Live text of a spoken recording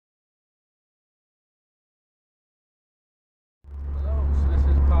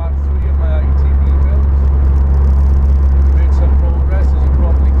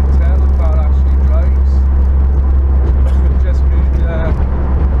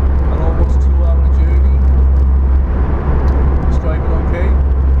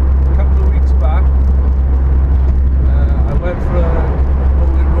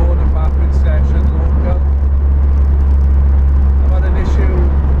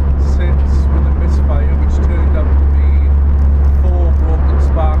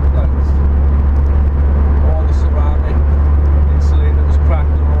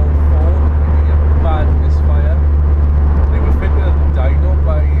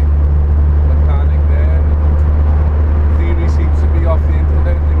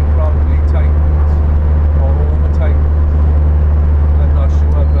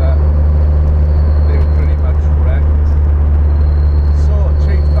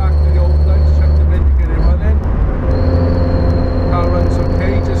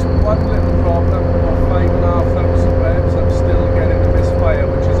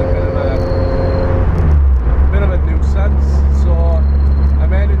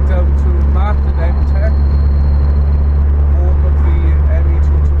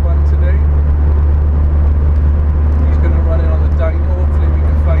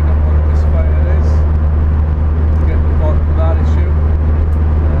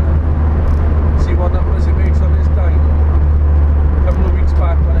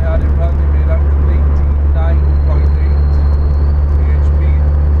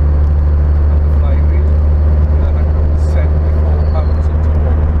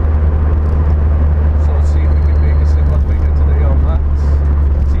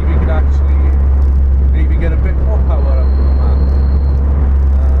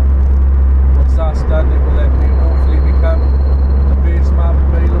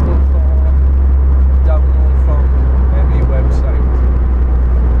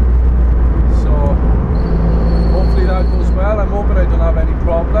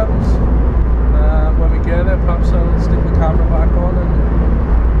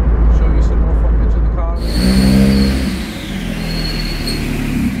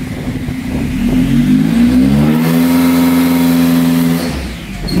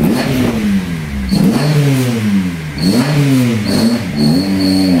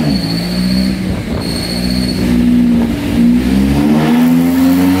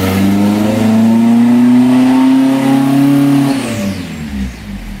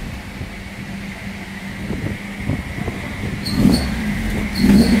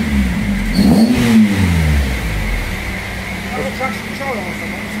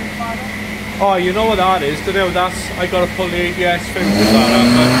Oh, you know what that is to do? That's, I gotta pull the ABS filters out.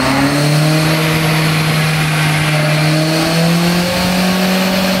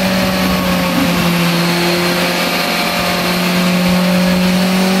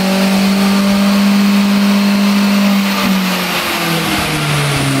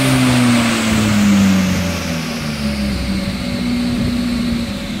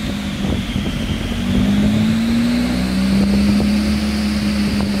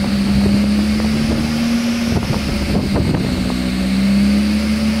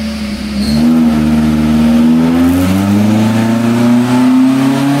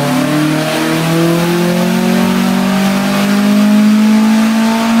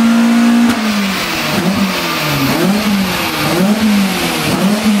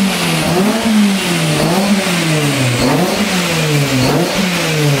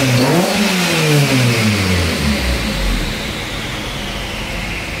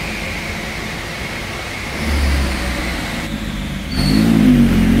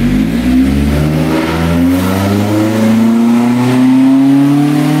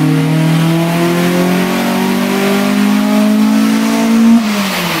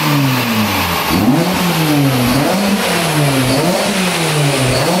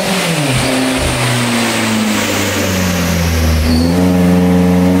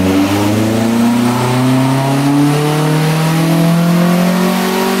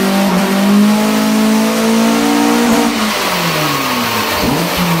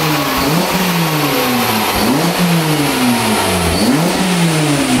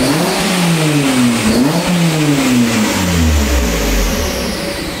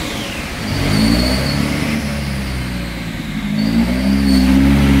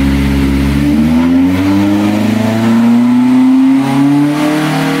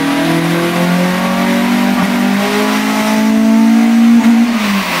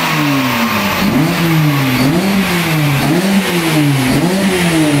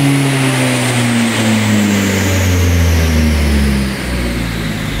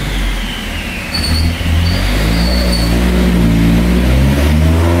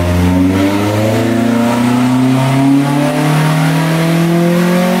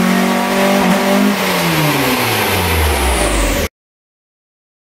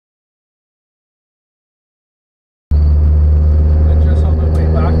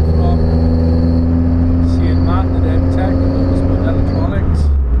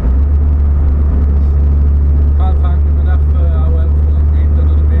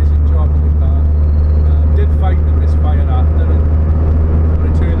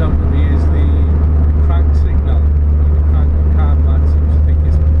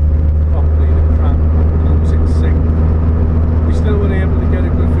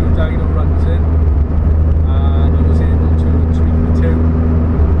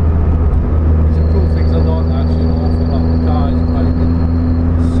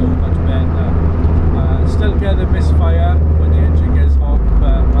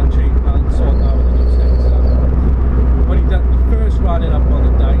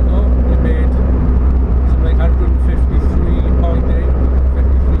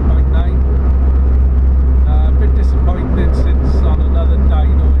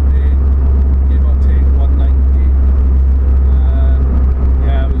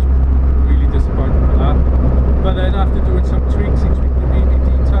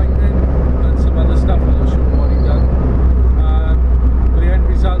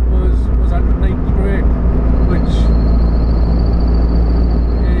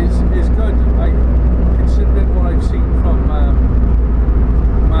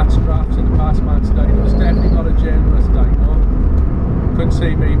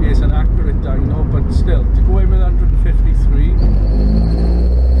 Say maybe it's an accurate dyno, but still, to go in with 153,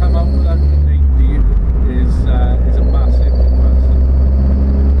 come out with 180 is a massive difference.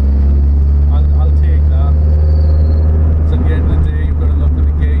 I'll take that. So at the end of the day, you've got to look at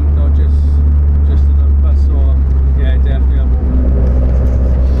the game, not just the number. So yeah, definitely I'm over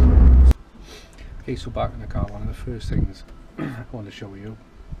it. Okay, so back in the car, one of the first things I want to show you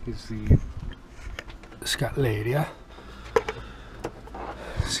is the scuttle area.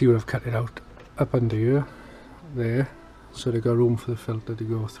 See where I've cut it out up under here, there, so they've got room for the filter to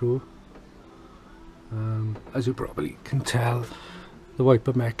go through. As you probably can tell, the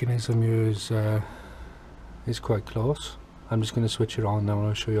wiper mechanism here is quite close. I'm just going to switch it on now and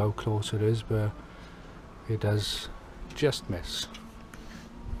I'll show you how close it is, but it does just miss.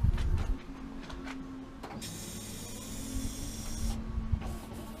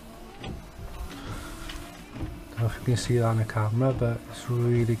 I don't know if you can see that on the camera, but it's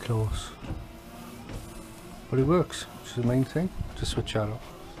really close. But it works, which is the main thing. Just switch that off.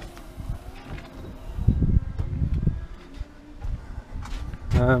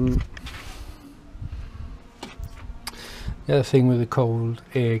 The other thing with the cold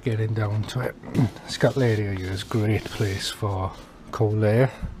air getting down to it, scuttle area here is a great place for cold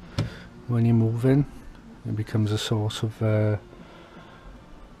air. When you're moving, it becomes a source of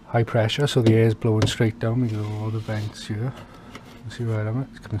high pressure, so the air is blowing straight down. We got all the vents here. You see where I'm at?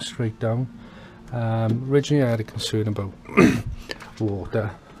 It's coming straight down. Originally I had a concern about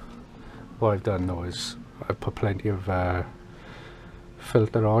water. What I've done though is I've put plenty of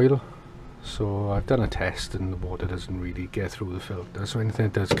filter oil. So I've done a test and the water doesn't really get through the filter, so anything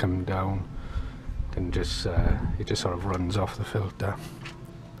that does come down then just it just sort of runs off the filter.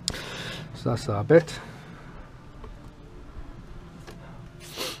 So that's that bit.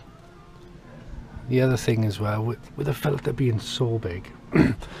 The other thing as well, with the filter being so big,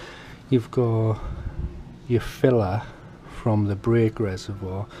 you've got your filler from the brake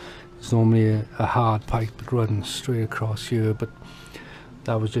reservoir. There's normally a hard pipe that runs straight across here, but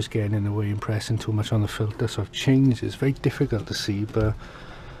that was just getting in the way and pressing too much on the filter, so I've changed it. It's very difficult to see, but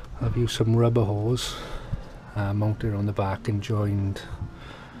I've used some rubber hose mounted on the back and joined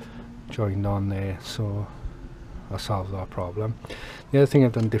on there, so I'll solve that problem. The other thing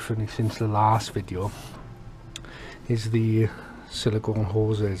I've done differently since the last video is the silicone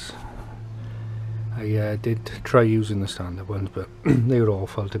hoses. I did try using the standard ones, but they were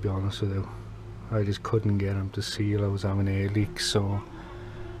awful, to be honest with you. I just couldn't get them to seal. I was having air leaks, so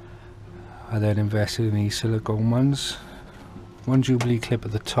I then invested in these silicone ones. One Jubilee clip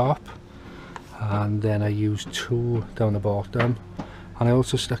at the top, and then I used 2 down the bottom, and I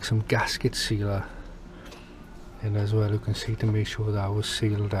also stuck some gasket sealer in as well, you can see, to make sure that was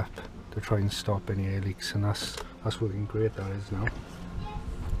sealed up to try and stop any air leaks, and that's working great, that is now.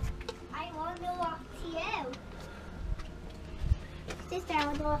 I want to walk to you. Sister, I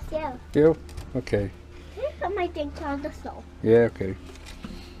want to walk to you. You? Okay. Can you put my drink on the floor? Yeah, okay.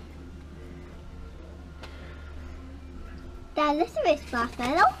 Dad, this is a fast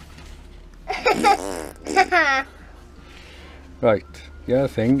fellow. Right, the other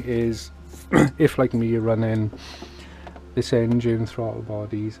thing is, if like me you're running this engine, throttle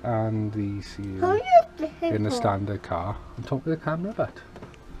bodies and the ECU in a standard car, I'm talking to the camera, but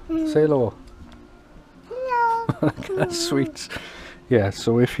say hello. Hello. That's sweet. Yeah,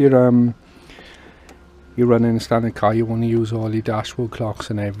 so if you're running a standard car, you want to use all your dashboard clocks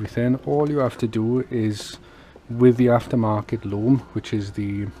and everything. All you have to do is, with the aftermarket loom, which is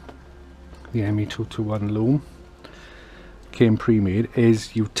the ME221 loom, came pre-made,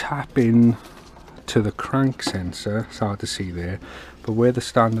 is you tap in to the crank sensor. It's hard to see there, but where the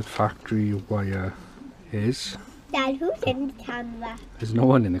standard factory wire is. Dad, who's in the camera? There's no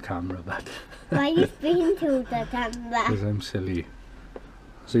one in the camera, but Why are you speaking to the camera? because I'm silly.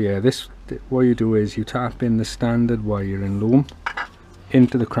 So yeah, what you do is you tap in the standard wire in loom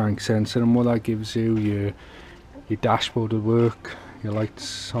into the crank sensor, and what that gives you, your dashboard will work, your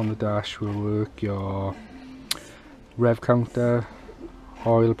lights on the dash will work, your rev counter,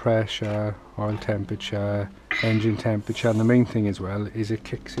 oil pressure, oil temperature, engine temperature, and the main thing as well is it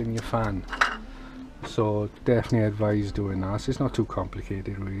kicks in your fan. So definitely advise doing that. It's not too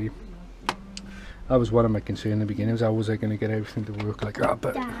complicated really. That was one of my concerns in the beginning, was how was I going to get everything to work like that,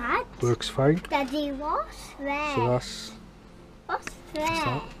 but Dad? works fine. Daddy, what's red? So that's What's red?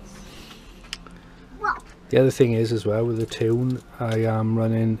 that. What? The other thing is as well with the tune, I am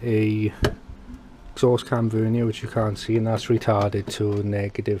running a exhaust cam vernier which you can't see, and that's retarded to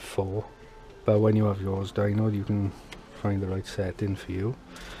 -4, but when you have yours dyno you can find the right setting for you.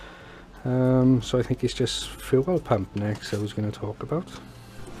 So I think it's just fuel pump next I was going to talk about.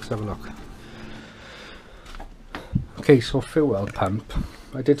 Let's have a look. Okay, so fuel pump,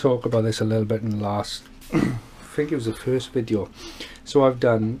 I did talk about this a little bit in the last I think it was the first video. So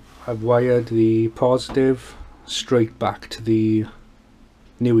I've wired the positive straight back to the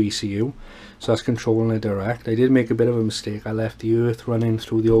new ECU, so that's controlling it direct. I did make a bit of a mistake. I left the earth running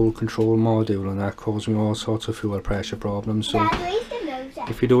through the old control module, and that caused me all sorts of fuel pressure problems. So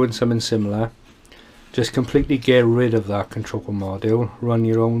if you're doing something similar, just completely get rid of that control module, run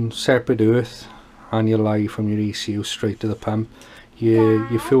your own separate earth and your line from your ECU straight to the pump.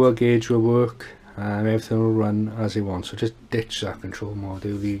 Your fuel gauge will work, and everything will run as you want. So just ditch that control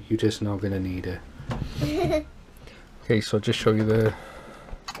module, you're just not going to need it. Okay, so I'll just show you the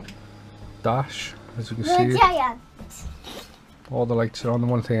dash. As you can see, all the lights are on. The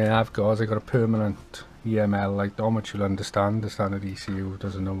one thing I have got is I got a permanent EML light on, which you'll understand. The standard ECU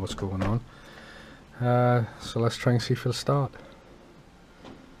doesn't know what's going on. So let's try and see if it'll start.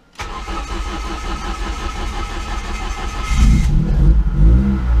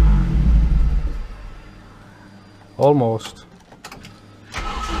 Almost.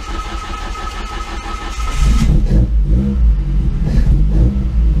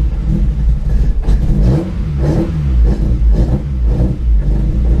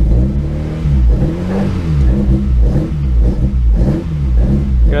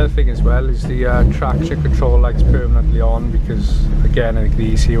 as well is the traction control light's permanently on, because again I think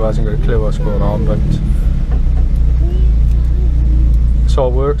the ECU hasn't got a clue what's going on, but this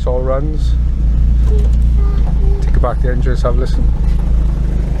all works, all runs. Take it back to the engine, let's have a listen.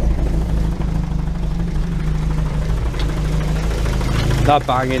 That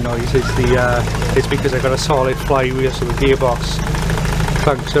banging noise is it's because I've got a solid flywheel, so the gearbox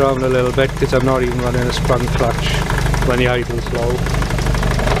clunks around a little bit because I'm not even running a sprung clutch when the idle's low.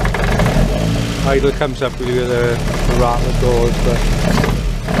 Idle comes up with the rattle goes, but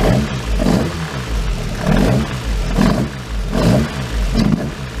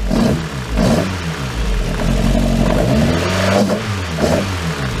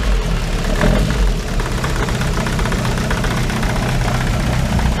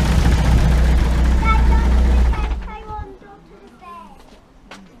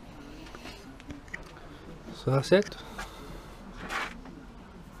so that's it.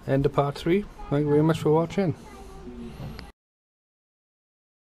 End of part 3. Thank you very much for watching.